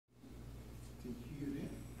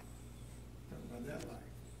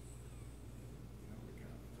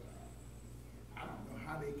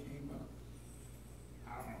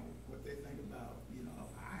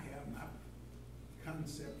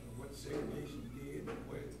segregation did, and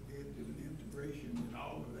what it did to the integration and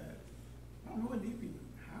all of that. I don't know any people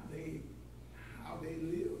how they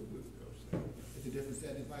live with those things. It's a different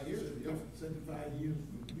 75 years. It's a different 75 years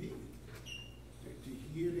with me to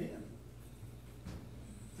hear them.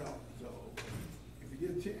 So if you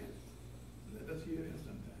get a chance, let us hear them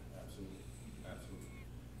sometime. Absolutely, absolutely.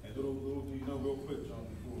 And little do you know, real quick, John,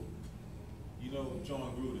 before, you know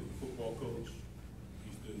John Gruden, football coach,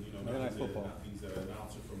 used to, Monday Night Football. He's an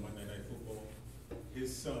announcer for Monday Night Football. His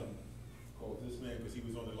son called this man, because he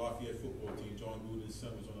was on the Lafayette football team. John Gruden's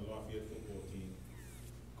son was on the Lafayette football team.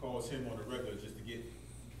 Calls him on a regular just to get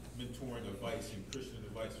mentoring advice and Christian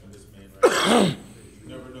advice from this man right now. You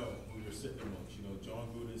never know who you're sitting amongst. John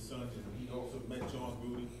Gruden's son, and he also met John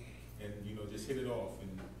Gruden, and just hit it off.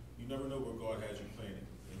 And you never know where God has you planted.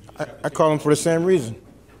 I call him for the same reason.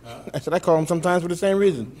 Huh? I said I call him sometimes for the same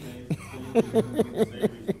reason. Same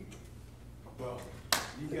reason. Well,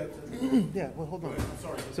 You got to. Yeah, well, hold on. I'm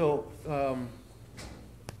sorry. So,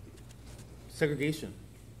 segregation.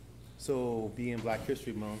 So, being Black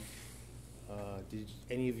History Month, did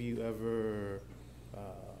any of you ever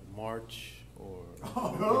march or?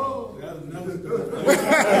 Oh, that's another story. That's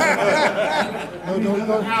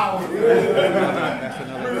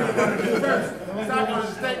another. South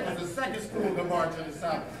Carolina State was the second school to march in the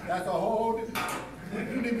South. That's a whole.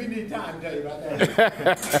 We need time to tell you about that.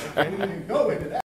 We didn't go into that.